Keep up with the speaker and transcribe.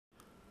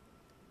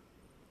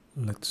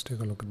Let's take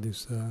a look at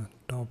this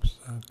tops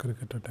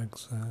Cricket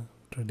Attax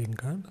trading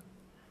card.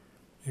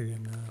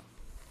 Again,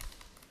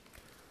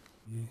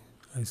 the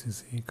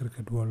ICC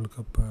Cricket World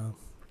Cup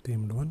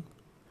themed one.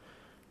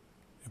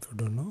 If you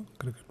don't know,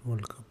 Cricket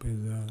World Cup is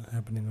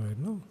happening right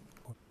now.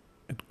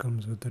 It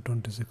comes with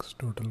 26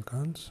 total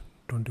cards,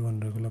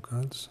 21 regular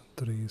cards,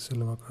 3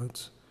 silver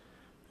cards,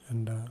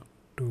 and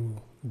 2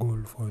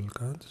 gold foil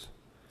cards.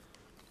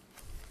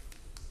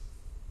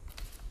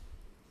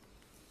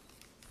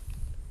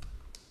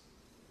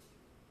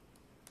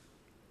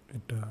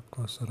 It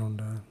costs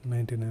around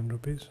 99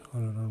 rupees or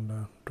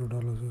around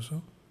 $2 or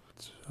so.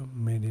 It's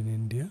made in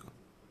India.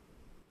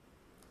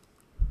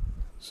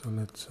 So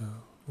let's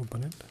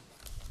open it.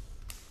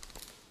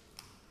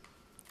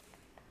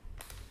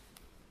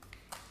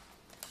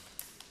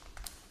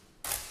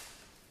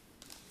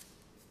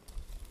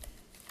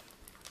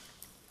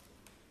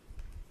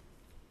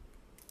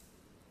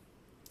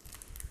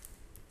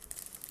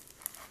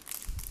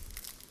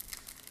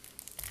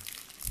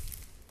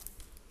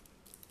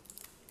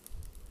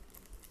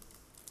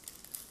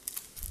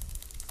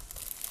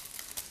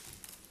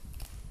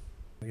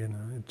 Again,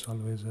 it's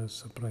always a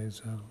surprise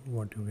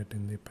what you get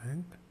in the pack.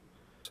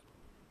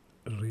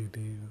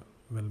 Really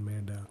well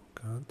made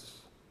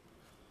cards.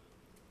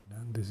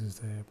 This is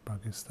a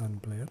Pakistan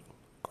player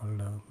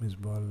called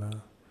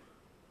Misbah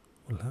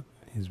ul Haq.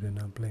 He's been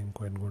playing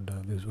quite good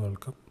this World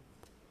Cup.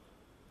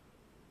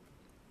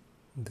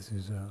 This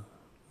is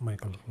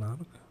Michael Clark.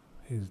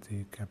 He's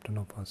the captain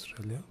of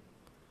Australia.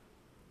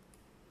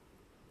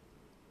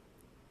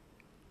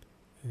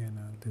 Again,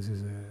 this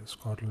is a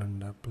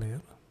Scotland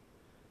player.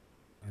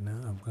 In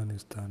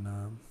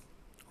Afghanistan,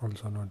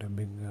 also not a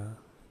big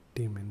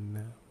team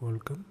in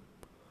World Cup.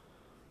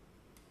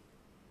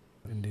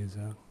 India's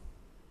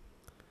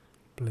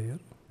player,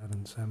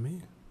 Aaron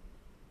Sami,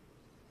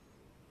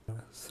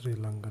 Sri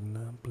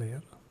Lankan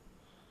player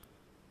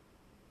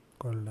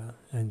called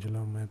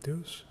Angelo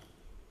Matthews,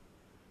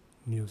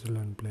 New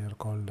Zealand player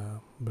called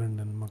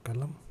Brendan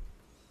McCallum,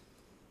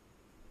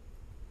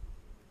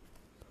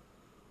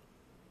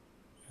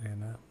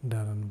 and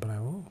Darren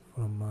Bravo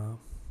from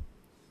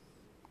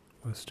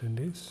West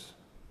Indies,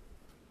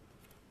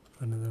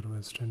 another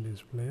West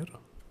Indies player.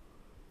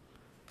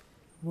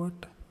 What?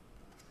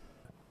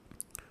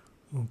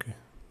 Okay,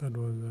 that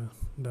was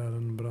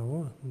Darren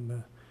Bravo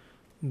and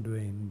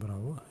Dwayne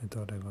Bravo. I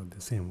thought I got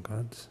the same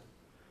cards.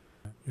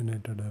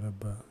 United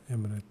Arab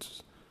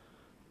Emirates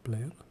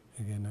player.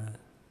 Again,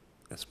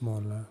 a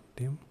small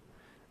team.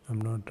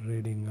 I'm not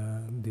reading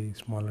the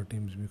smaller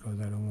teams because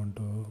I don't want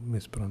to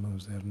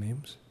mispronounce their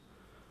names.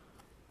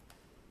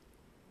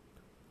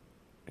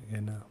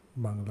 Again,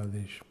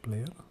 Bangladesh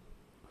player,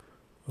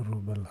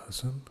 Rubal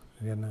Hassan.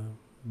 Again,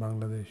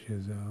 Bangladesh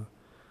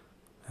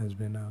has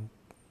been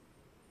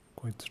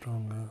quite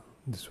strong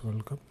this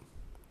World Cup.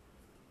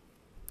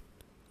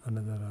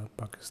 Another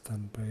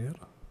Pakistan player,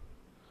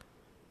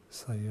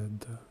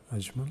 Syed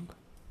Ajmal.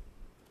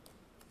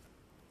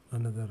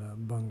 Another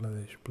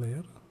Bangladesh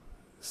player,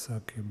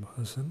 Saqib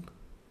Hassan.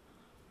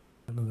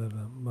 Another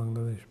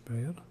Bangladesh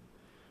player,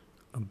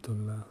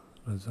 Abdullah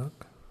Razak.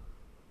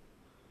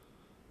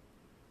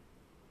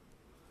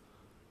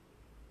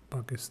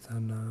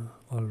 Pakistan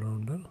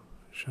all-rounder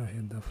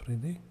Shahid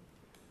Afridi.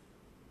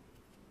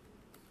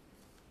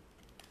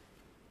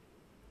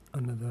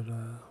 Another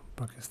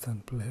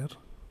Pakistan player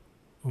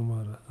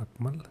Umar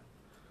Akmal.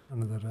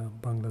 Another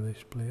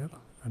Bangladesh player,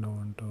 I don't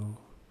want to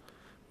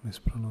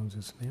mispronounce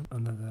his name.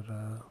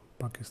 Another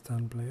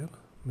Pakistan player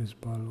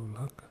Misbah ul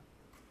Haq.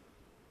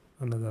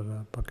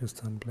 Another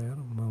Pakistan player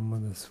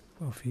Muhammad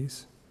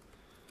Hafiz.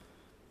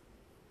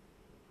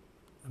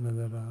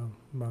 Another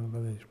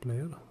Bangladesh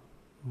player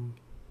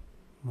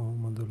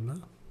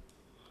Mohammadullah,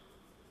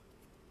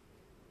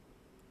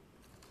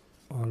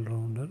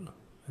 all-rounder.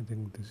 I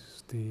think this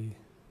is the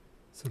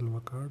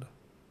silver card.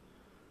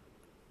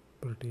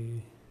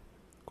 Pretty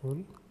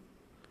cool.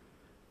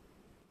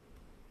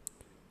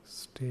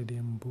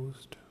 Stadium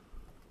boost.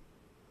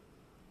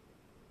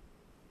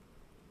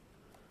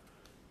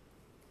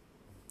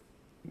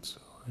 So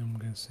I'm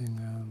guessing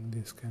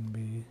this can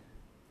be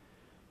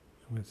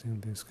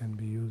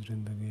used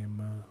in the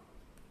game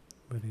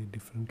very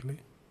differently.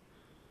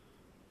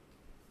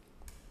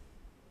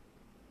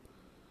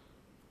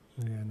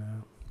 Again,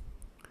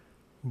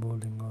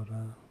 bowling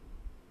or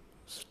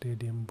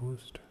stadium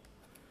boost.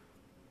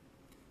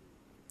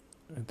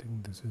 I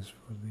think this is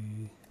for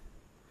the, it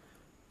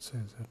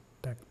says a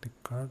tactic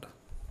card.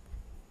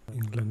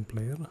 England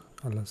player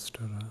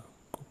Alistair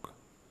Cook.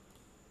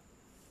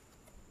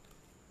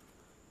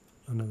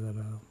 Another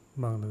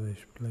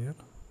Bangladesh player.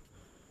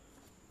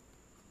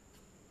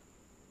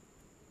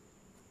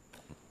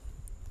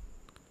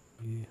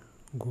 The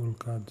gold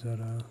cards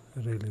are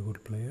really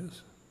good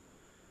players.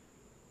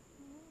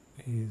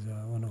 He is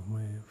one of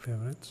my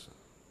favorites.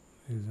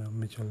 He is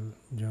Mitchell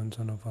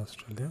Johnson of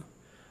Australia,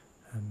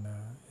 and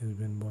he's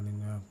been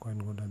bowling quite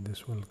good at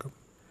this World Cup.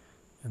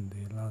 And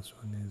the last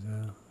one is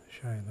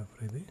Shahid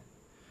Afridi.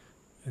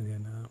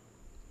 Again,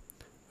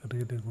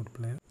 really good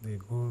player. The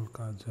gold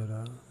cards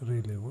are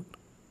really good.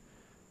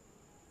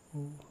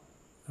 Oh,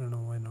 I don't know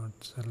why not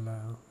sell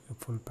a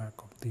full pack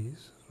of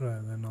these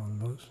rather than all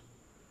those.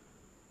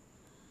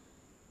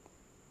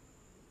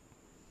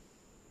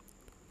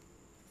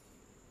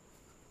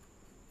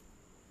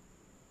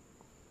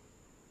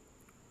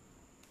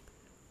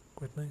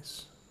 Quite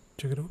nice.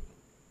 Check it out.